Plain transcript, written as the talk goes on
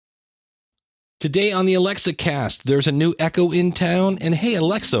Today on the Alexa Cast, there's a new Echo in town. And hey,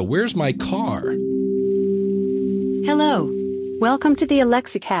 Alexa, where's my car? Hello. Welcome to the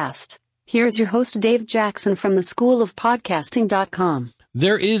Alexa Cast. Here's your host, Dave Jackson from the School of Podcasting.com.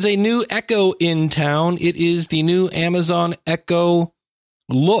 There is a new Echo in town. It is the new Amazon Echo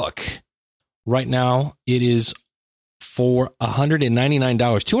Look. Right now, it is for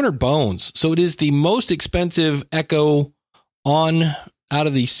 $199, 200 bones. So it is the most expensive Echo out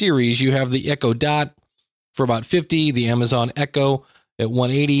of the series. You have the Echo Dot for about $50, the Amazon Echo at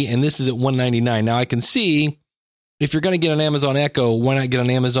 $180, and this is at $199. Now I can see if you're going to get an Amazon Echo, why not get an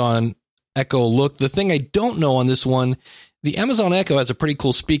Amazon Echo Look? The thing I don't know on this one, the Amazon Echo has a pretty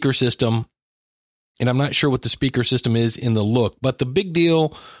cool speaker system, and I'm not sure what the speaker system is in the Look, but the big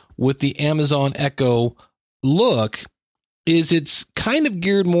deal with the Amazon Echo Look is it's kind of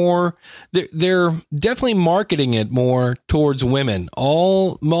geared more, they're definitely marketing it more towards women.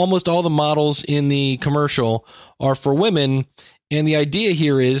 Almost all the models in the commercial are for women. And the idea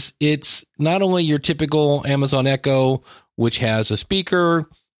here is it's not only your typical Amazon Echo, which has a speaker,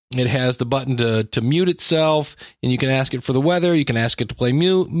 it has the button to mute itself, and you can ask it for the weather, you can ask it to play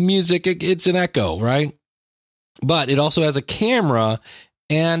music. It's an Echo, right? But it also has a camera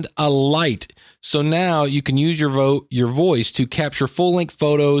and a light. So now you can use your voice to capture full-length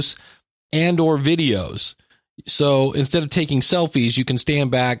photos and or videos. So instead of taking selfies, you can stand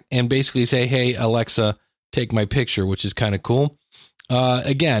back and basically say, hey, Alexa, take my picture, which is kind of cool.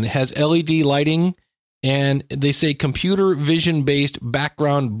 Again, it has LED lighting, and they say computer vision-based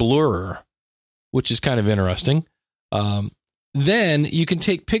background blur, which is kind of interesting. Then you can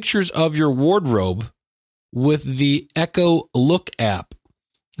take pictures of your wardrobe with the Echo Look app.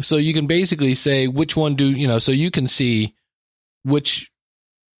 So you can basically say which one so you can see which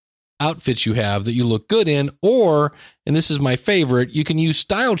outfits you have that you look good in, or, and this is my favorite, you can use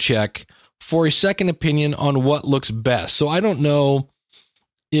Style Check for a second opinion on what looks best. So I don't know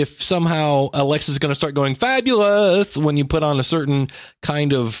if somehow Alexa's going to start going fabulous when you put on a certain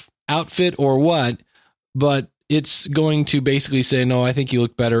kind of outfit or what, but it's going to basically say, no, I think you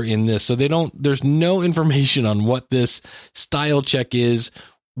look better in this. So there's no information on what this Style Check is,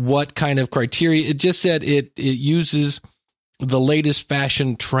 what kind of criteria. It just said it uses the latest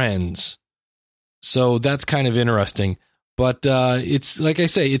fashion trends. So that's kind of interesting. But it's, like I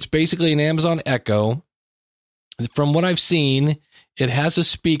say, it's basically an Amazon Echo. From what I've seen, it has a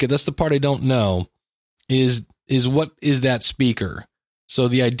speaker. That's the part I don't know, is what is that speaker? So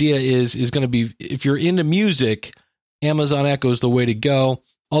the idea is going to be, if you're into music, Amazon Echo is the way to go.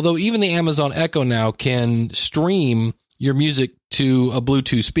 Although even the Amazon Echo now can stream your music to a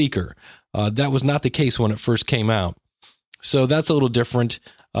Bluetooth speaker. That was not the case when it first came out. So that's a little different.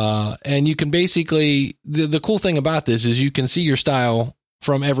 And you can basically, the cool thing about this is you can see your style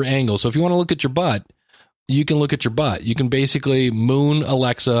from every angle. So if you want to look at your butt, you can look at your butt. You can basically moon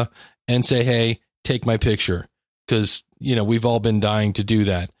Alexa and say, hey, take my picture. Because, we've all been dying to do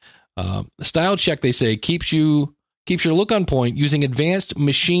that. Style Check, they say, keeps your look on point using advanced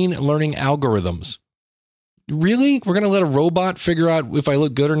machine learning algorithms. Really? We're going to let a robot figure out if I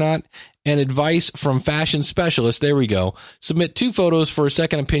look good or not? And advice from fashion specialists. There we go. Submit 2 photos for a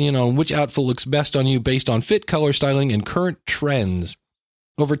second opinion on which outfit looks best on you based on fit, color, styling, and current trends.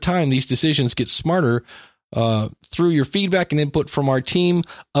 Over time, these decisions get smarter through your feedback and input from our team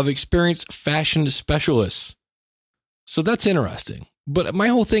of experienced fashion specialists. So that's interesting. But my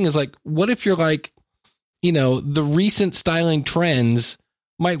whole thing is like, what if you're like, the recent styling trends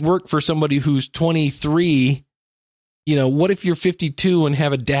might work for somebody who's 23. What if you're 52 and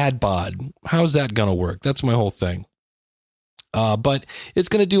have a dad bod? How's that going to work? That's my whole thing. But it's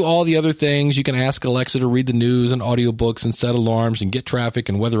going to do all the other things. You can ask Alexa to read the news and audiobooks and set alarms and get traffic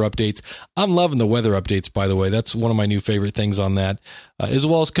and weather updates. I'm loving the weather updates, by the way. That's one of my new favorite things on that, as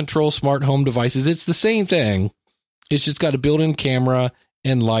well as control smart home devices. It's the same thing. It's just got a built-in camera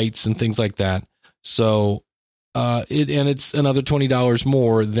and lights and things like that. So, it's another $20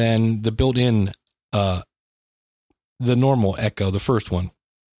 more than the built-in, the normal Echo, the first one.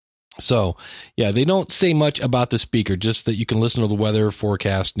 So, yeah, they don't say much about the speaker, just that you can listen to the weather,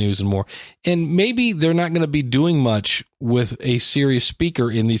 forecast, news, and more. And maybe they're not going to be doing much with a serious speaker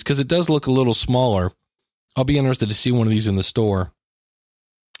in these because it does look a little smaller. I'll be interested to see one of these in the store.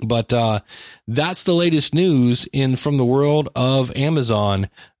 But that's the latest news from the world of Amazon.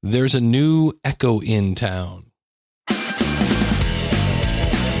 There's a new Echo in town.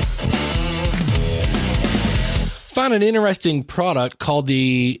 Found an interesting product called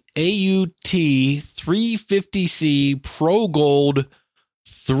the AUT350C Pro Gold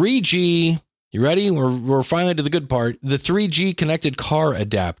 3G. You ready? We're finally to the good part. The 3G connected car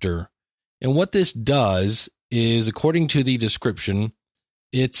adapter. And what this does is, according to the description,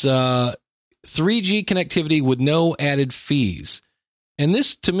 it's 3G connectivity with no added fees. And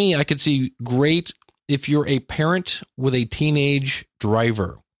this, to me, I could see great if you're a parent with a teenage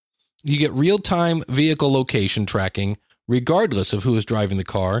driver. You get real-time vehicle location tracking, regardless of who is driving the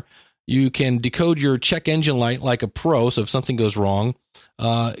car. You can decode your check engine light like a pro, so if something goes wrong.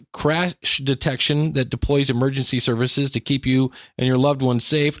 Crash detection that deploys emergency services to keep you and your loved ones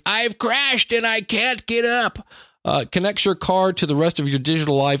safe. I've crashed and I can't get up. Connects your car to the rest of your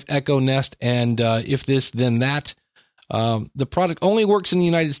digital life Echo Nest, and if this, then that. The product only works in the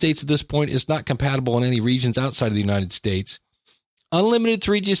United States at this point. It's not compatible in any regions outside of the United States. Unlimited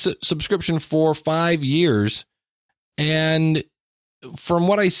 3G subscription for 5 years. And from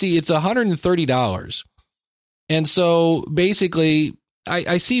what I see, it's $130. And so basically,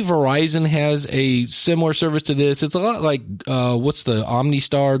 I see Verizon has a similar service to this. It's a lot like, what's the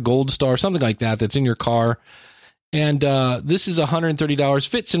OmniStar, Gold Star, something like that that's in your car. And this is $130,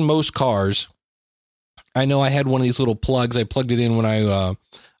 fits in most cars. I know I had one of these little plugs. I plugged it in when I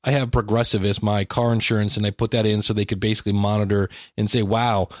have Progressive as my car insurance, and I put that in so they could basically monitor and say,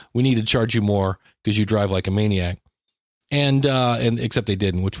 wow, we need to charge you more because you drive like a maniac. And except they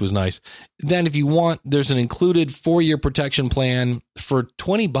didn't, which was nice. Then if you want, there's an included 4-year protection plan for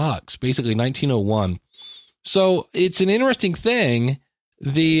 $20, basically $19.01. So it's an interesting thing.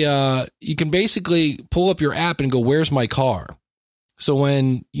 You can basically pull up your app and go, where's my car? So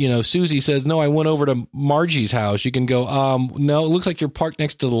when, Susie says, no, I went over to Margie's house, you can go, no, it looks like you're parked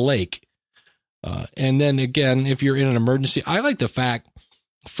next to the lake. And then again, if you're in an emergency, I like the fact,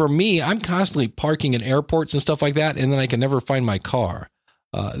 for me, I'm constantly parking in airports and stuff like that, and then I can never find my car.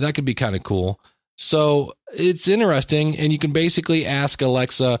 That could be kind of cool. So it's interesting, and you can basically ask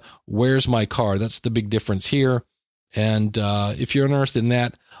Alexa, where's my car? That's the big difference here. And if you're interested in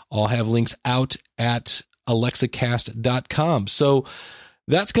that, I'll have links out at alexacast.com. So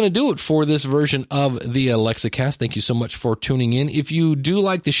that's going to do it for this version of the AlexaCast. Thank you so much for tuning in. If you do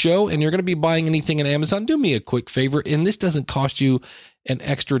like the show and you're going to be buying anything on Amazon, do me a quick favor, and this doesn't cost you an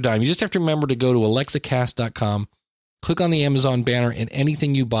extra dime. You just have to remember to go to alexacast.com, click on the Amazon banner, and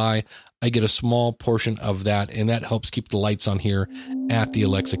anything you buy, I get a small portion of that, and that helps keep the lights on here at the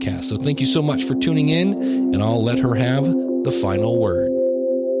AlexaCast. So thank you so much for tuning in, and I'll let her have the final word.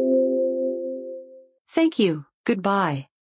 Thank you. Goodbye.